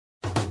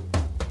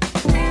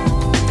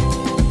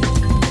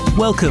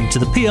Welcome to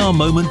the PR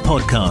Moment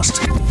podcast.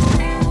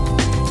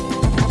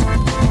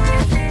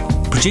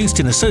 Produced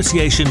in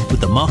association with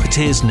the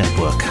Marketeers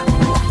Network.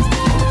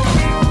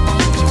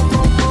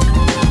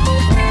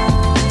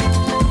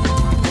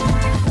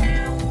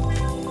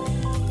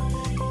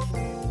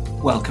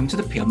 Welcome to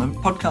the PR Moment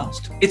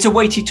podcast. It's a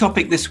weighty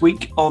topic this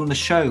week on the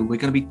show. We're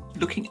going to be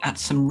looking at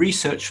some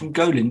research from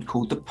Golin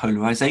called the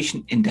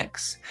Polarisation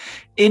Index.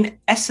 In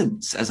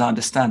essence, as I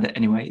understand it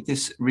anyway,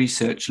 this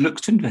research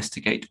looks to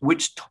investigate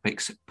which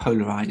topics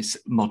polarise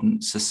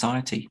modern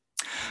society.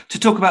 To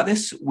talk about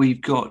this,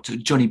 we've got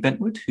Johnny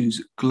Bentwood,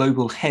 who's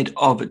Global Head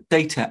of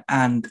Data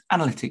and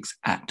Analytics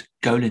at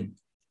Golin.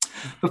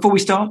 Before we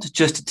start,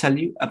 just to tell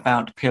you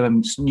about PR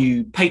Moment's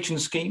new patron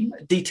scheme.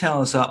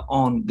 Details are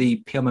on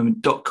the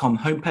prmoment.com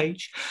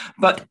homepage.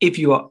 But if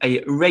you are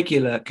a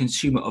regular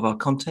consumer of our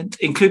content,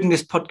 including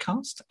this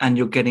podcast, and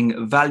you're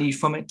getting value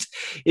from it,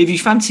 if you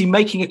fancy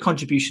making a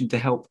contribution to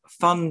help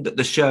fund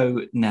the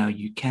show, now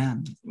you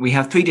can. We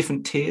have 3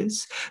 different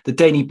tiers: the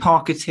Danny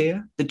Parker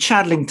tier, the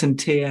Chadlington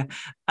tier,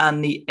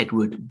 and the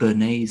Edward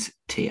Bernays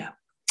tier.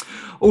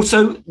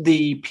 Also,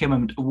 the PR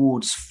Moment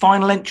Awards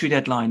final entry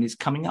deadline is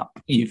coming up.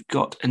 You've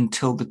got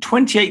until the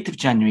 28th of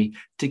January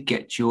to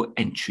get your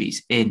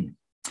entries in.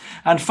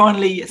 And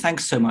finally,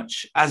 thanks so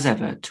much, as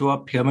ever, to our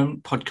PR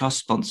Moment podcast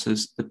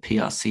sponsors, the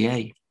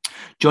PRCA.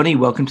 Johnny,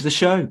 welcome to the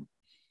show.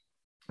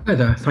 Hi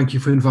there. Thank you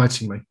for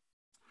inviting me.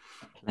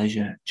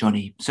 Pleasure,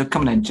 Johnny. So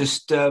come on in,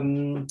 just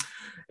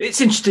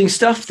it's interesting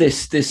stuff,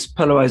 this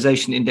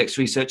polarisation index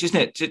research,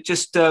 isn't it?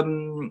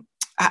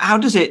 How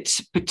does it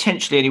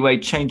potentially, anyway,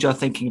 change our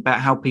thinking about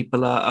how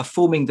people are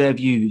forming their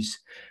views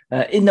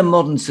in the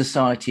modern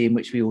society in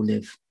which we all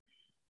live?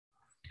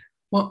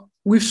 Well,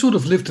 we've sort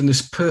of lived in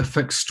this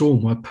perfect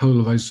storm where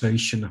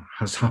polarisation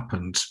has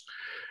happened.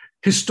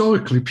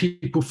 Historically,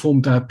 people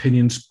formed their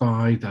opinions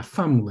by their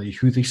family,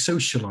 who they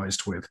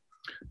socialised with.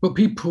 But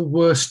people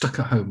were stuck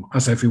at home,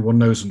 as everyone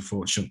knows,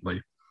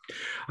 unfortunately.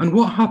 And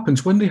what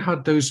happens when they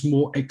had those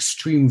more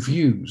extreme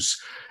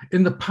views?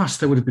 In the past,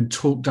 they would have been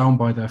talked down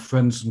by their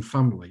friends and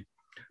family.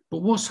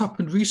 But what's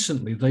happened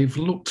recently, they've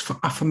looked for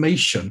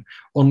affirmation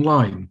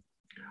online.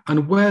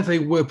 And where they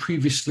were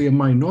previously a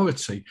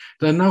minority,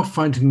 they're now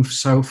finding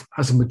themselves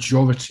as a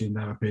majority in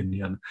their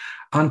opinion.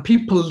 And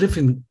people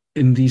living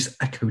in these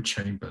echo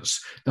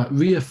chambers that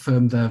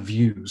reaffirm their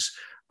views.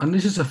 And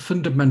this is a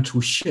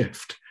fundamental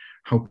shift,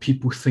 how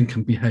people think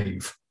and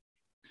behave.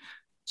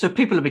 So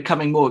people are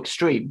becoming more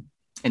extreme,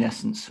 in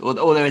essence, or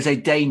there is a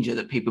danger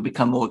that people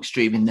become more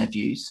extreme in their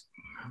views?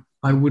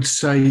 I would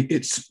say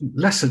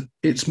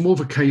it's more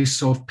of a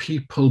case of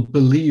people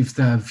believe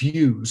their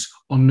views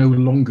are no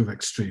longer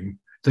extreme.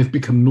 They've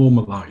become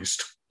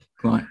normalised.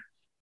 Right.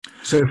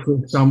 So, for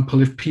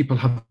example, if people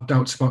have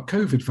doubts about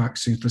COVID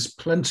vaccines, there's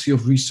plenty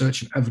of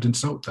research and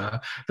evidence out there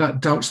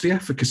that doubts the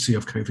efficacy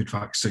of COVID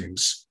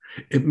vaccines.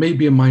 It may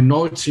be a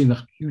minority in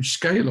a huge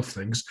scale of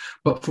things,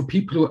 but for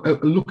people who are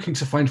looking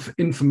to find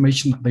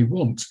information that they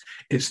want,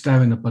 it's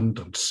there in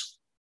abundance.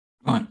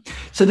 Right.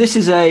 So this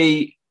is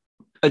a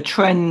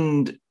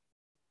trend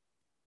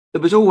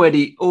that was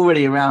already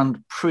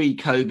around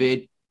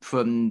pre-COVID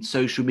from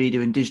social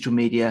media and digital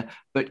media,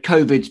 but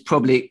COVID's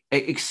probably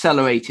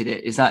accelerated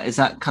it. Is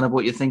that kind of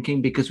what you're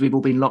thinking, because we've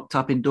all been locked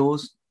up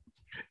indoors?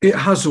 It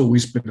has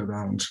always been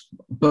around,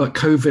 but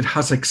COVID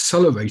has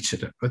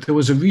accelerated it. But there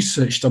was a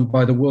research done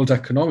by the World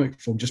Economic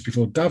Forum just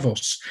before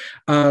Davos,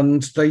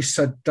 and they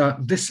said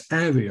that this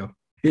area,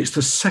 it's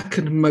the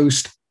second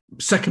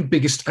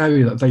biggest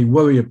area that they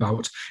worry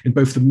about in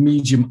both the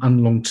medium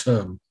and long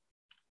term.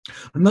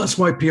 And that's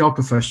why PR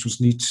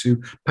professionals need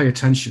to pay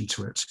attention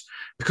to it,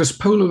 because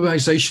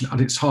polarisation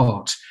at its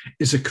heart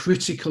is a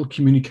critical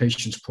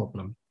communications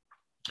problem.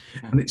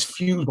 And it's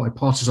fueled by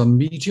partisan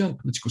media and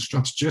political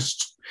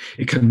strategists.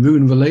 It can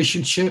ruin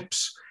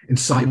relationships,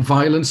 incite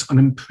violence, and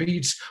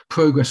impedes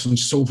progress on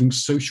solving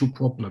social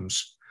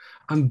problems.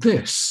 And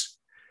this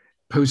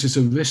poses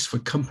a risk for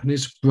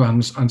companies,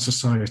 brands, and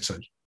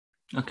society.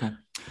 Okay.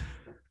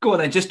 Go on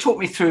then, just talk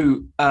me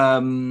through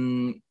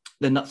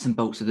the nuts and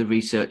bolts of the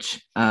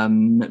research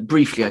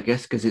briefly, I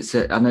guess, because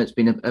I know it's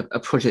been a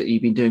project that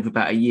you've been doing for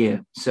about a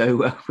year,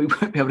 so we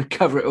won't be able to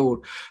cover it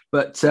all.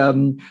 But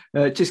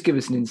just give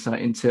us an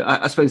insight into,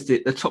 I suppose, the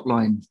top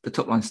line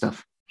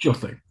stuff. Sure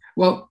thing.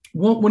 Well,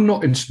 what we're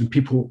not interested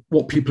in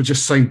what people are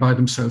just saying by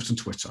themselves on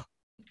Twitter.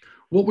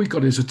 What we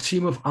got is a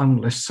team of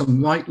analysts,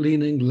 some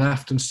right-leaning,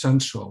 left and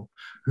central,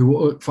 who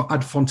work for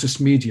Adfontes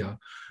Media,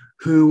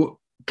 who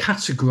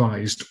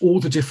categorized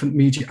all the different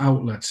media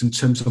outlets in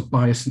terms of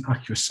bias and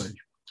accuracy,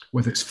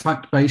 whether it's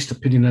fact-based,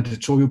 opinion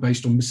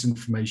editorial-based, or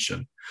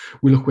misinformation.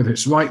 We look whether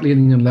it's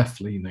right-leaning and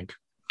left-leaning.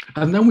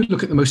 And then we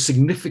look at the most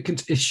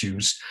significant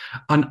issues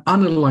and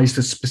analyze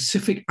the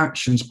specific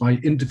actions by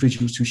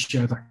individuals who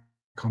share that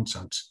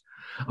content.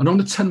 And on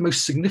the 10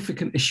 most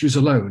significant issues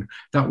alone,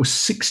 that was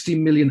 60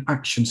 million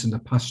actions in the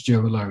past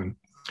year alone.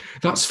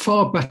 That's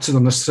far better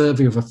than a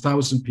survey of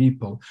 1,000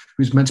 people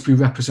who's meant to be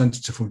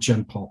representative of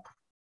Gen Pop.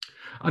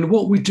 And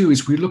what we do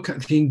is we look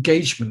at the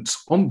engagement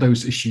on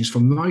those issues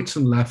from right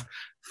and left,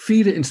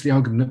 feed it into the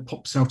algorithm, and it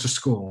pops out a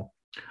score.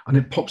 And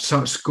it pops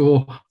out a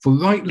score for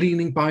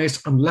right-leaning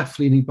bias and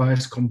left-leaning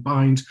bias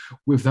combined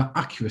with the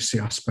accuracy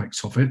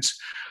aspects of it.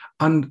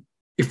 And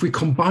if we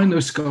combine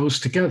those scores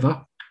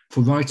together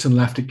for right and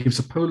left, it gives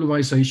a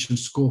polarization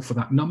score for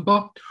that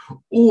number.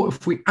 Or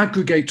if we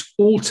aggregate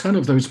all 10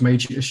 of those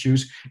major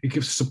issues, it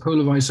gives us a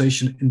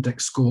polarization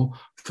index score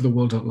for the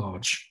world at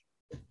large.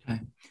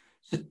 Okay.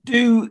 So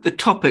do the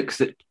topics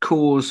that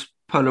cause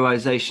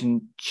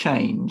polarization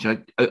change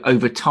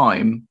over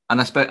time, and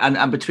I suppose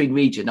and between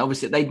region?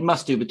 Obviously, they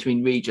must do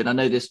between region. I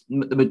know this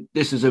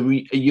is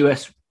a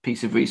US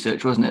piece of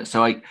research, wasn't it?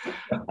 So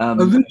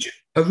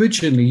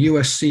originally,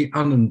 USC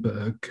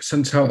Annenberg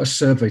sent out a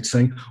survey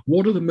saying,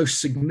 what are the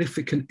most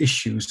significant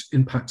issues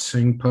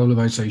impacting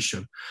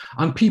polarization?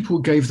 And people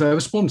gave their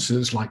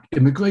responses like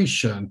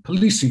immigration,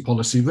 policing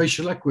policy,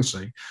 racial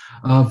equity,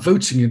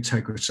 voting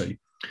integrity.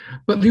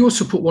 But they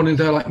also put one in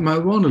there like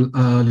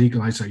marijuana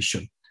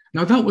legalization.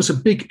 Now, that was a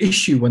big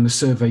issue when the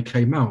survey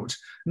came out.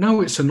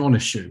 Now it's a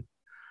non-issue.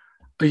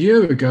 A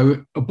year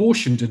ago,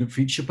 abortion didn't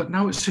feature, but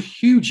now it's a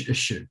huge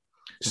issue.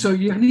 So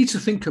you need to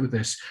think of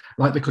this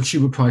like the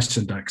consumer price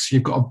index.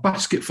 You've got a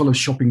basket full of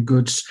shopping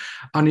goods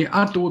and you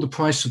add all the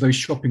price of those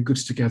shopping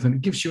goods together and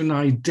it gives you an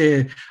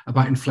idea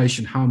about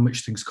inflation, how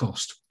much things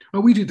cost.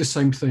 Well, we do the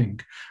same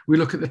thing. We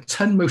look at the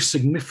 10 most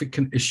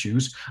significant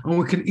issues and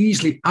we can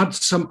easily add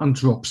some and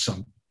drop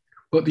some.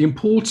 But the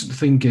important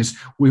thing is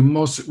we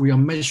are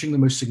measuring the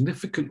most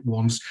significant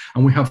ones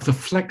and we have the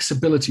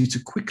flexibility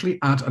to quickly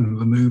add and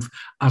remove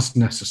as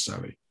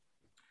necessary.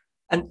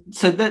 And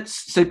so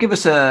give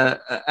us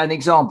an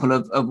example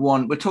of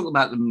one. We'll talk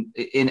about them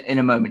in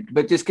a moment,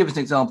 but just give us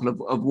an example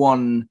of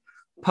one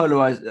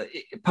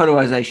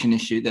polarization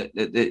issue that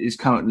is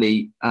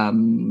currently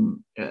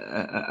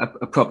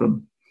a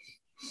problem.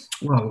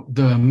 Well,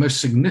 the most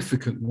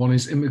significant one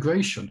is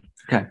immigration.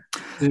 Okay,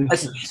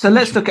 so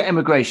let's look at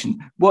immigration.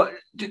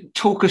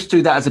 Talk us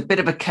through that as a bit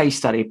of a case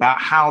study about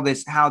how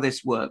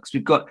this works.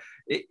 We've got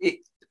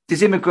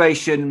does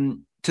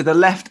immigration to the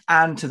left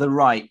and to the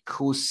right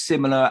cause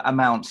similar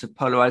amounts of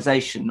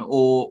polarization,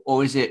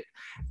 or is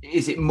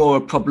it more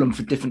a problem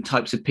for different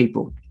types of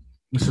people?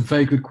 That's a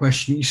very good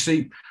question. You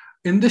see,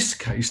 in this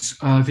case,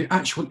 the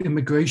actual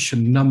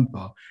immigration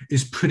number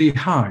is pretty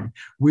high.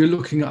 We're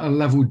looking at a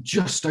level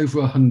just over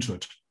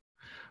 100.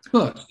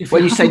 But if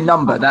when you say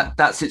number,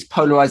 that's its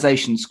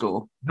polarization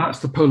score. That's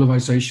the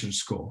polarization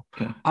score.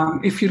 Okay.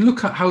 If you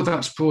look at how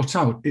that's brought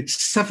out, it's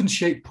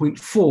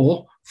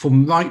 78.4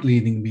 from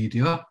right-leaning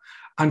media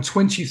and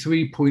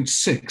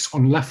 23.6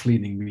 on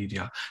left-leaning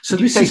media. So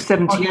this is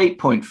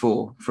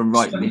 78.4 from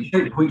right-leaning.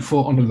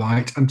 78.4 on the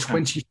right and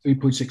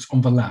 23.6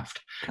 on the left.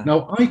 Okay.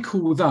 Now, I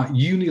call that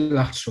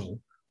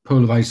unilateral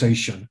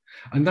polarization,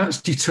 and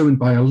that's determined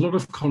by a lot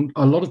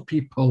of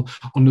people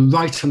on the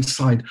right-hand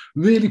side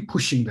really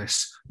pushing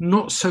this,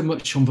 not so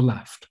much on the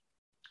left.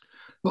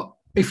 But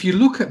if you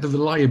look at the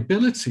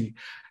reliability,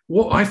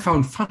 what I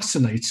found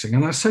fascinating,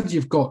 and I said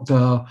you've got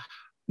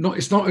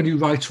it's not only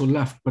right or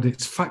left, but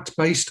it's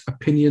fact-based,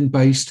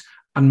 opinion-based,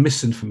 and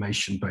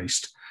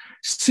misinformation-based.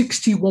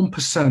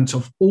 61%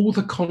 of all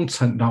the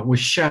content that was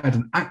shared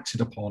and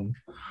acted upon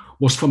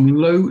was from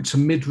low to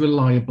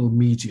mid-reliable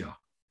media.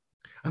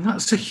 And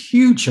that's a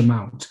huge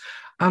amount.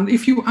 And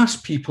if you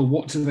ask people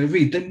what do they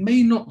read, they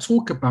may not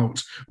talk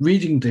about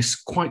reading this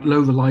quite low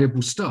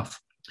reliable stuff,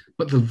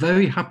 but they'll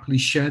very happily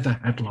share their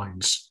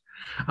headlines.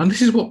 And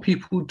this is what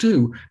people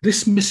do.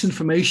 This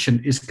misinformation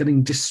is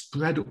getting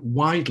spread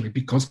widely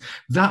because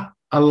that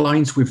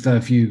aligns with their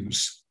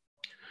views.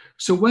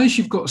 So whereas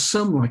you've got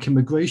some like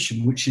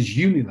immigration, which is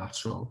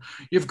unilateral,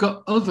 you've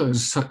got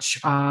others such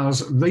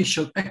as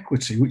racial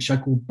equity, which I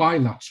call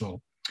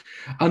bilateral.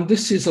 And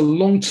this is a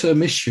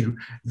long-term issue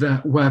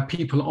where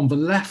people on the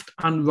left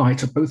and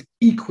right are both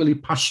equally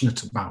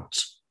passionate about.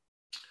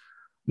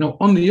 Now,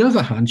 on the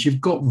other hand, you've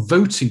got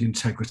voting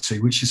integrity,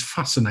 which is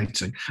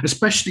fascinating,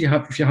 especially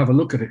if you have a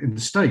look at it in the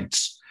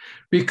States,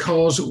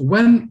 because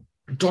when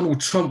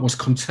Donald Trump was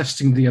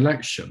contesting the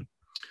election,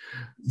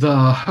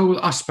 the whole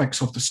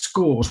aspects of the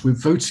scores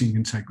with voting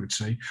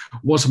integrity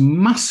was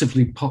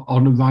massively put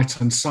on the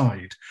right-hand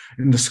side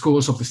in the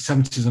scores of the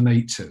 70s and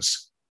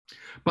 80s.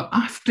 But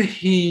after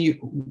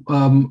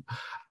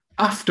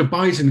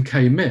Biden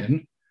came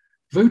in,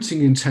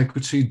 voting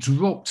integrity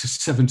dropped to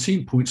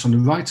 17 points on the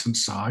right-hand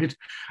side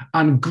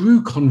and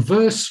grew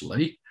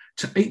conversely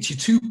to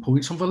 82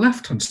 points on the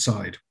left-hand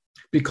side.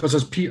 Because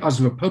as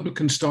the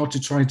Republicans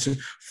started trying to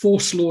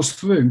force laws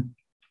through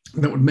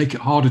that would make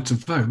it harder to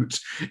vote,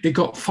 it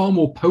got far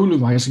more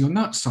polarizing on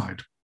that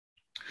side.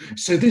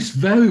 So this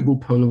variable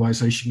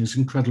polarization is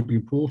incredibly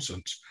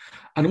important.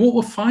 And what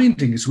we're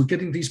finding is we're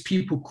getting these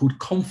people called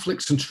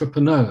conflicts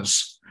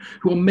entrepreneurs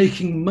who are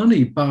making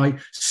money by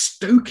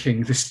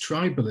stoking this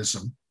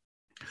tribalism.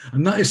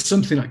 And that is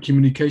something that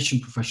communication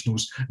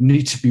professionals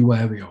need to be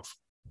wary of.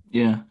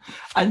 Yeah.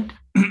 And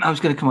I was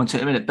going to come on to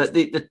it in a minute, but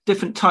the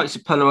different types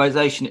of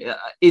polarization,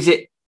 is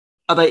it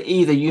Are they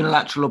either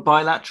unilateral or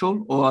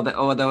bilateral, or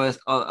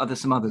are there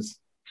some others?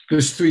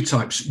 There's three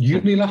types.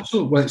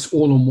 Unilateral, where it's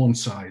all on one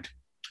side.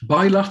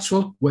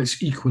 Bilateral, where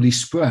it's equally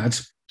spread.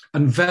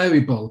 And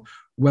variable,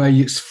 where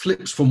it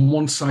flips from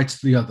one side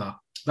to the other.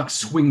 That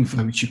swing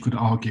vote, you could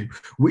argue,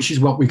 which is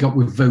what we got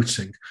with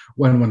voting.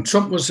 When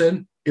Trump was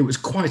in, it was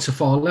quite a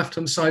far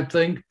left-hand side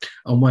thing.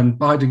 And when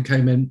Biden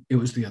came in, it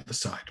was the other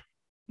side.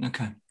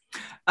 Okay.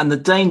 And the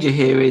danger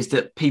here is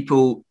that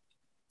people,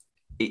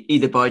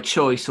 either by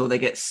choice or they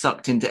get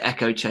sucked into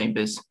echo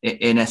chambers,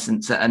 in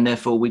essence, and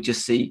therefore we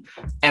just see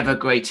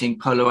ever-grating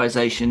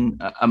polarization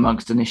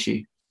amongst an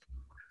issue.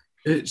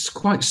 It's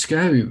quite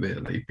scary,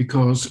 really,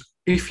 because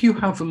if you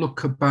have a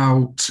look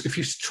if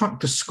you track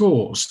the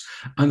scores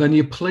and then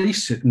you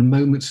place it in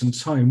moments in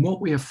time,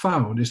 what we have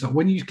found is that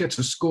when you get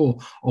a score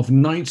of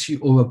 90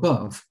 or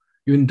above,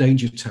 you're in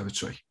danger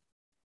territory.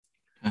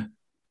 Okay.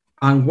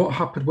 And what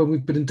happened when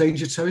we've been in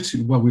danger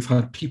territory? Well, we've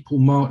had people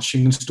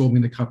marching and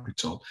storming the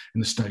Capitol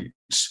in the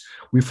States.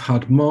 We've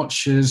had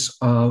marches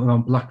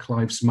around Black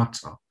Lives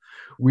Matter.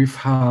 We've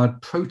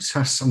had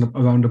protests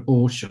around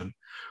abortion.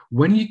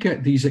 When you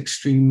get these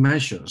extreme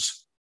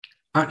measures,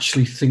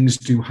 actually things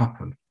do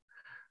happen.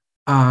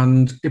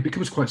 And it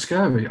becomes quite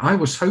scary. I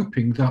was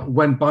hoping that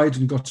when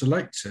Biden got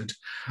elected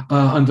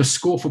and the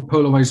score for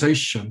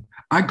polarization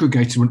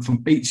aggregated went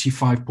from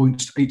 85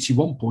 points to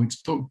 81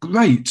 points, I thought,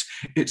 great,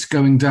 it's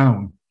going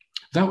down.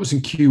 That was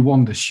in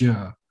Q1 this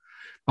year.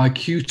 By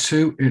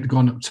Q2, it had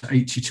gone up to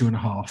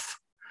 82.5,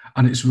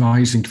 and it's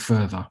rising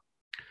further.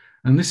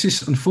 And this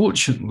is,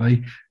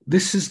 unfortunately,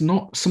 this is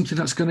not something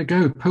that's going to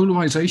go.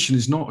 Polarization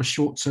is not a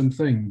short-term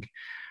thing.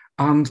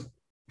 And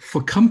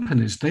for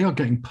companies, they are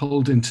getting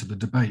pulled into the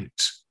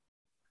debate.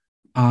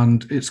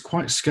 And it's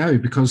quite scary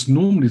because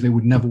normally they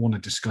would never want to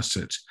discuss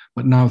it,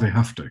 but now they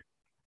have to.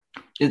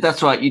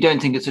 That's right. You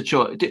don't think it's a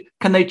choice.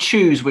 Can they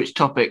choose which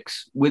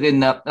topics within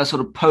that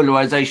sort of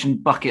polarization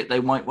bucket they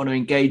might want to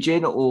engage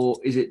in, or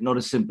is it not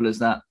as simple as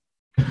that?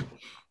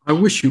 I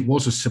wish it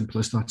was as simple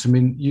as that. I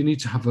mean, you need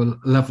to have a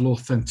level of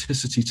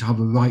authenticity to have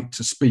a right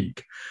to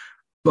speak,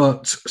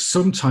 but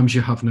sometimes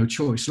you have no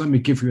choice. Let me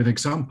give you an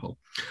example.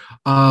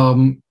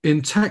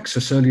 In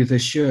Texas earlier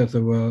this year,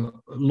 there were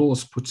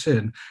laws put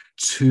in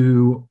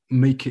to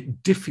make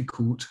it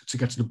difficult to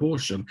get an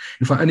abortion.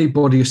 In fact,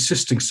 anybody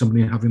assisting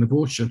somebody in having an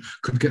abortion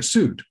could get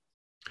sued.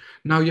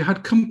 Now, you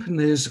had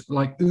companies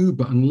like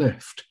Uber and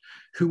Lyft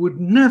who would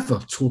never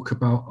talk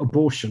about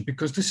abortion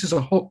because this is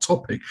a hot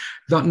topic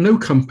that no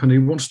company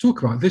wants to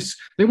talk about.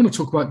 They want to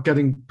talk about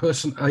getting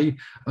person A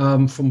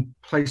from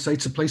place A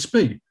to place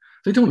B.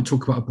 They don't want to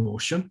talk about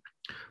abortion,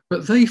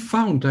 but they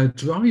found their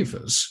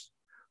drivers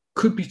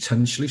could be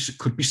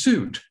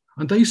sued.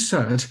 And they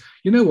said,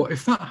 you know what,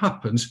 if that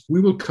happens, we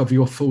will cover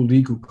your full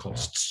legal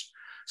costs.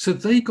 So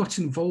they got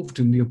involved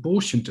in the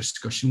abortion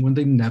discussion when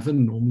they never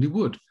normally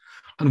would.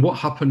 And what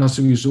happened as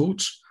a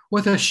result?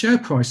 Well, their share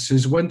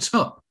prices went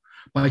up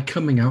by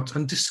coming out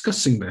and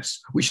discussing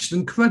this, which is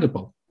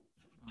incredible.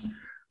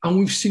 And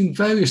we've seen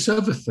various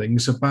other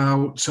things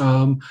about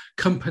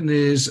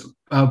companies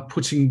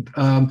talking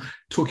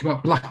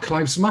about Black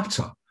Lives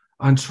Matter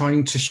and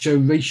trying to show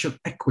racial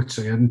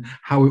equity and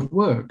how it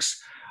works.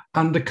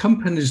 And the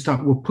companies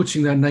that were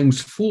putting their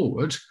names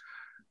forward,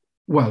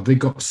 well, they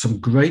got some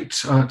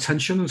great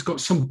attention and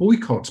got some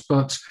boycotts,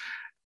 but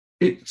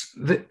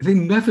they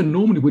never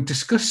normally would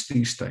discuss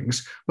these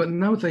things, but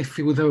now they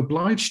feel they're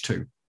obliged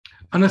to.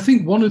 And I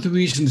think one of the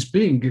reasons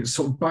being it's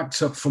sort of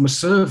backed up from a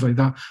survey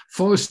that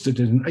Forrester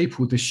did in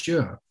April this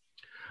year.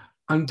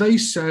 And they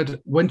said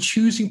when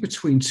choosing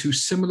between two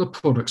similar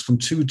products from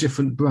two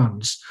different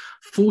brands,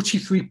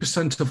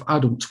 43% of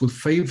adults will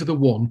favour the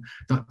one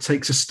that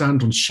takes a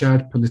stand on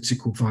shared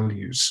political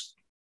values.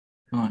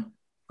 Right.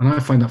 And I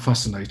find that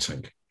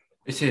fascinating.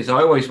 It is. I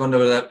always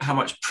wonder how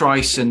much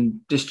price and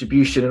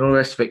distribution and all the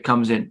rest of it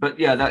comes in. But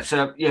yeah,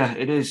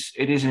 it is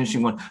an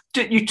interesting one.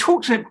 You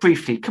talked about it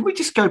briefly. Can we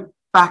just go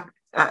back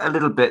a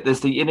little bit? There's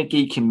the inner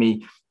geek in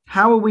me.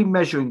 How are we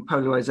measuring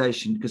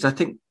polarization? Because I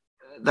think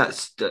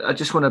I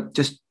just want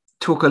to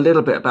talk a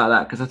little bit about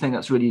that because I think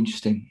that's really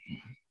interesting.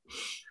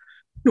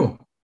 Sure.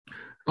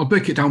 I'll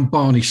break it down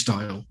Barney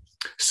style.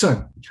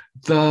 So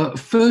the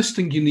first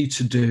thing you need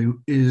to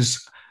do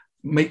is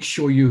make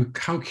sure you're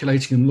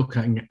calculating and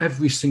looking at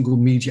every single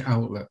media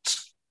outlet.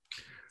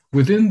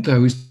 Within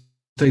those,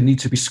 they need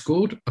to be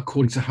scored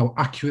according to how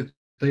accurate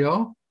they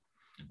are,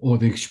 or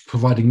they're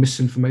providing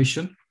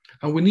misinformation.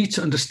 And we need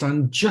to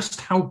understand just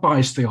how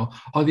biased they are.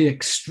 Are they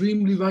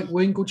extremely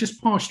right-wing or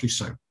just partially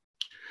so?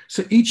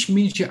 So each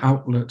media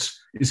outlet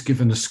is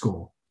given a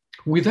score.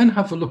 We then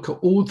have a look at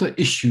all the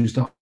issues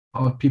that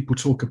people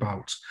talk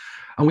about.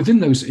 And within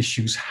those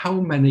issues, how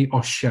many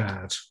are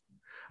shared?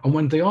 And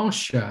when they are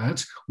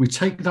shared, we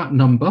take that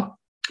number,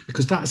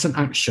 because that's an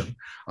action.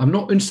 I'm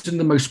not interested in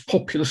the most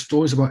popular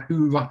stories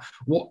about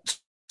what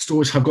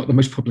stories have got the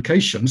most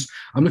publications.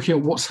 I'm looking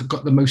at what's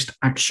got the most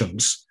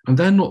actions, and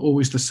they're not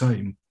always the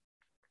same.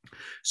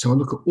 So I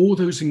look at all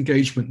those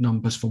engagement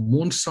numbers from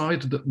one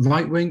side of the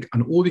right wing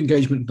and all the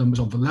engagement numbers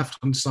on the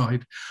left-hand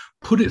side,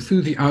 put it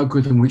through the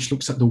algorithm, which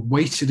looks at the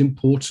weighted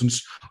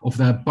importance of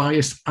their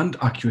bias and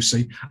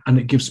accuracy, and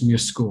it gives me a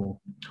score.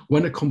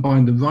 When I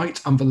combine the right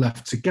and the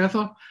left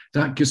together,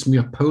 that gives me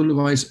a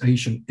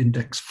polarization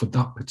index for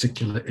that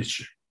particular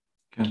issue.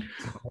 Okay.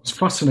 What's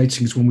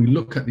fascinating is when we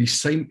look at these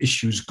same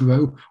issues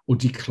grow or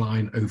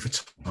decline over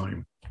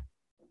time.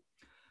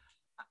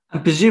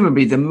 And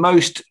presumably the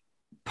most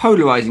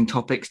polarizing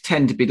topics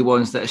tend to be the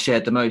ones that are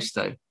shared the most,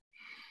 though.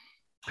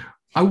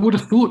 I would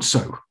have thought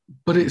so,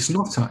 but it's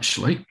not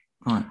actually.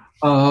 Right.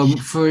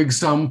 For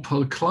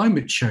example,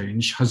 climate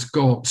change has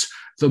got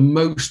the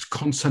most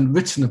content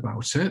written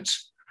about it,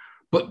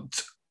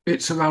 but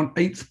it's around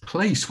 8th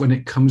place when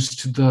it comes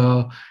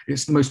to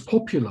it's the most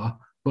popular,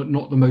 but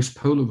not the most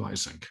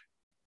polarizing.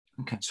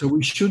 Okay. So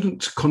we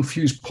shouldn't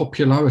confuse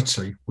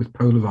popularity with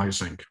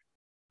polarizing.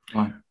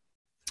 Right.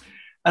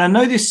 And I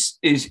know this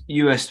is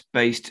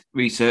US-based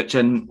research,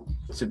 and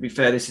to be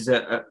fair, this is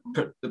the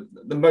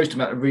most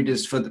amount of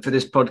readers for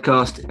this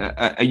podcast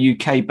are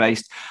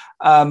UK-based.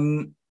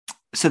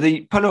 So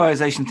the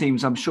polarization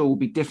themes, I'm sure, will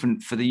be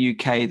different for the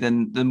UK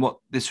than what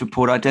this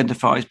report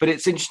identifies. But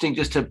it's interesting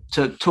just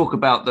to talk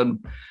about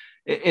them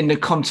in the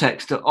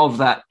context of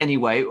that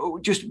anyway.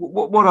 Just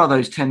what are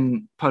those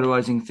 10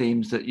 polarizing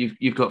themes that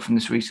you've got from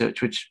this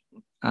research, which,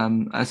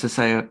 as I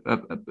say,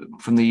 are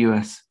from the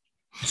US?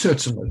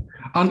 Certainly.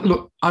 And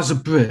look, as a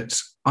Brit,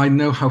 I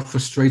know how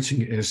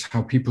frustrating it is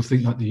how people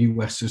think that the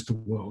US is the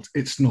world.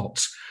 It's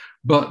not.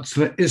 But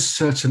there is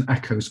certain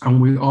echoes, and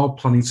we are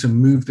planning to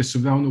move this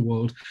around the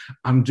world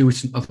and do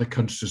it in other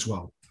countries as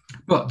well.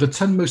 But the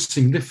 10 most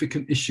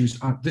significant issues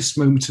at this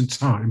moment in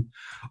time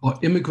are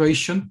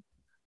immigration,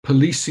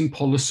 policing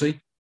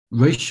policy,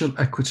 racial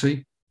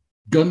equity,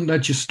 gun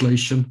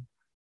legislation,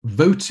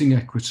 voting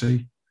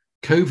equity,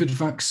 COVID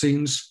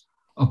vaccines,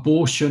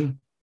 abortion,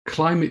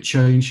 climate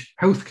change,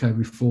 healthcare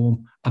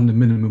reform, and the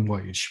minimum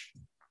wage.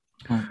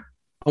 And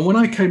when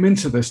I came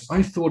into this,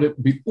 I thought it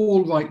would be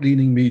all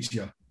right-leaning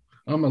media.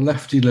 I'm a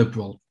lefty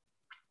liberal.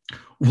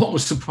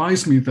 What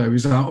surprised me, though,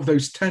 is out of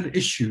those 10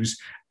 issues,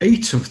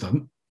 8 of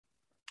them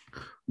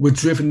were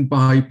driven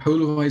by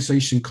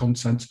polarization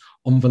content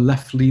on the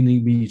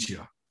left-leaning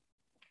media.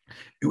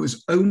 It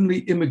was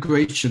only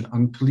immigration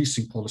and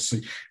policing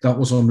policy that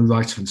was on the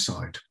right-hand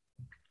side.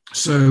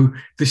 So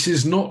this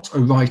is not a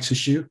right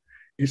issue.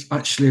 It's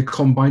actually a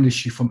combined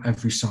issue from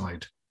every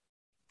side.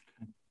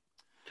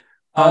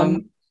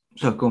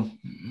 So go on.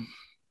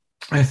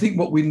 I think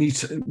what we need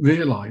to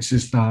realise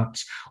is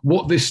that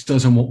what this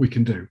does and what we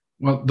can do.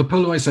 Well, the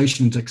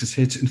polarisation index is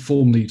here to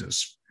inform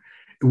leaders.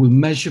 It will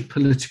measure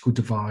political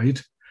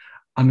divide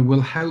and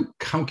will help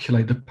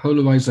calculate the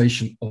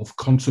polarisation of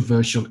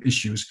controversial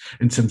issues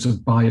in terms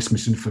of bias,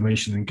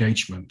 misinformation,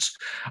 engagement.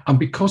 And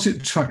because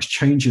it tracks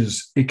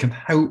changes, it can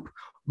help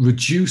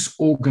reduce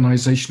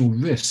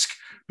organisational risk,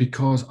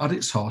 because at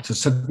its heart,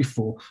 as I said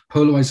before,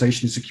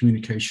 polarisation is a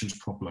communications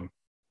problem.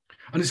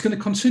 And it's going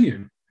to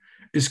continue.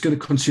 It's going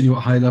to continue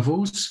at high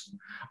levels,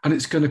 and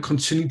it's going to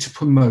continue to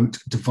promote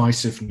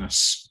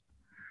divisiveness.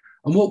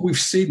 And what we've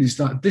seen is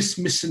that this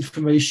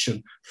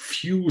misinformation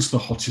fuels the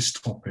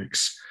hottest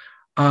topics,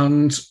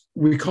 and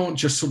we can't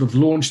just sort of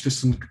launch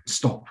this and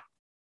stop.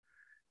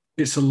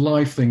 It's a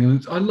live thing,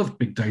 and I love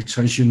big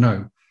data, as you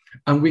know,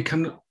 and we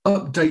can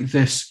update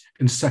this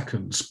in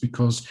seconds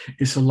because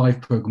it's a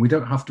live program. We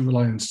don't have to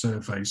rely on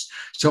surveys.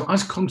 So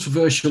as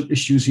controversial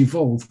issues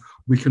evolve,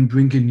 we can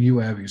bring in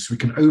new areas. We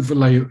can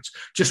overlay it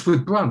just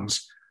with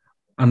brands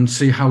and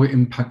see how it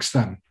impacts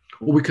them.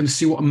 Or we can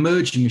see what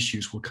emerging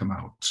issues will come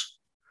out.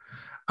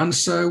 And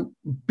so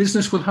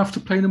business will have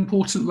to play an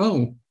important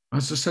role.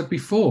 As I said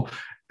before,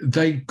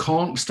 they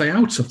can't stay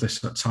out of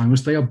this at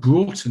times. They are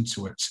brought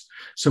into it.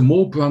 So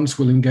more brands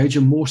will engage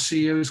and more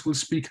CEOs will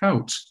speak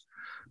out.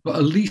 But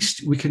at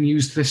least we can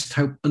use this to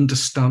help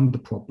understand the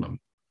problem,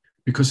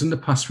 because in the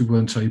past we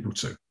weren't able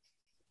to.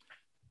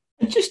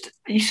 Just,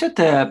 you said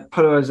there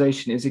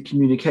polarization is a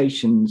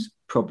communications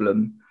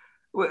problem.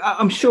 Well,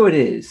 I'm sure it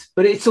is,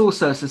 but it's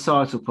also a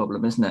societal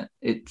problem, isn't it?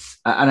 It's,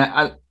 and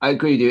I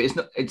agree with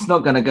you. It's not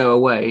going to go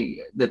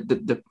away.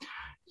 The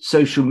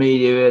social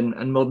media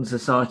and modern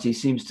society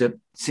seems to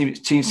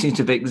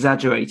have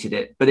exaggerated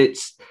it, but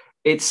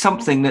it's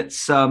something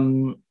that's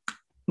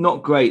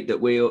not great that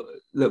we're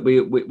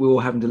all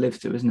having to live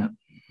through, isn't it?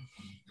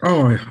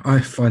 Oh, I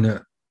find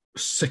it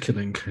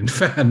sickening, in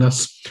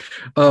fairness.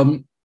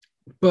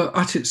 But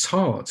at its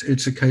heart,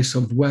 it's a case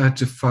of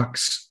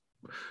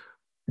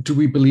do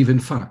we believe in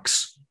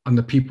facts and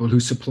the people who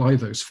supply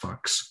those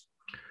facts?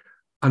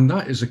 And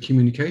that is a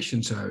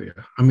communications area.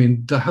 I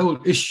mean, the whole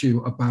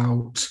issue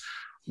about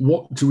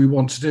what do we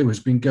want to do has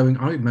been going,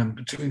 I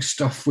remember doing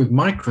stuff with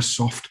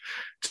Microsoft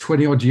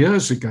 20 odd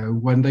years ago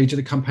when they did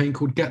a campaign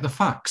called Get the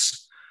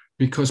Facts,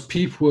 because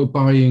people were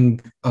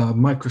buying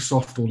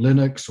Microsoft or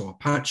Linux or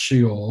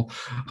Apache or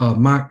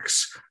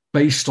Macs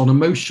based on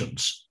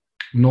emotions,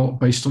 not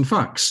based on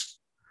facts.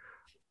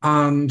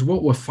 And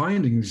what we're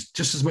finding is,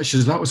 just as much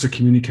as that was a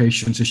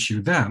communications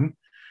issue then,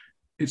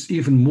 it's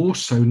even more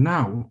so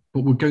now,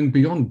 but we're going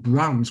beyond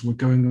brands, we're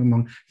going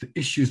among the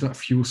issues that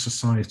fuel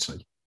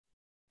society.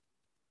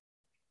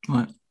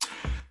 Right.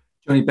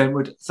 Johnny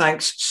Benwood,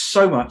 thanks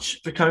so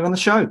much for coming on the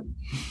show.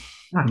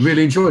 I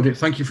really enjoyed it.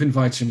 Thank you for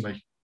inviting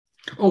me.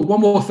 Oh, one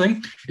more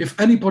thing. If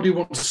anybody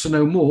wants to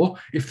know more,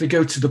 if they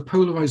go to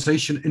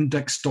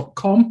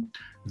thepolarizationindex.com,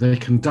 they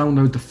can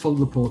download the full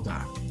report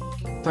there.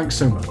 Thanks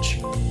so much.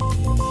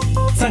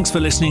 Thanks for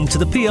listening to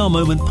the PR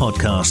Moment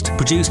podcast,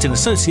 produced in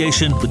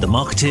association with the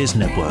Marketeers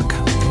Network.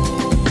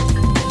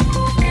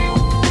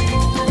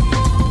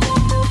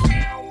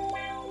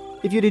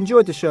 If you'd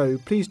enjoyed the show,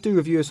 please do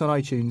review us on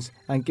iTunes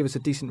and give us a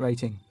decent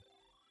rating.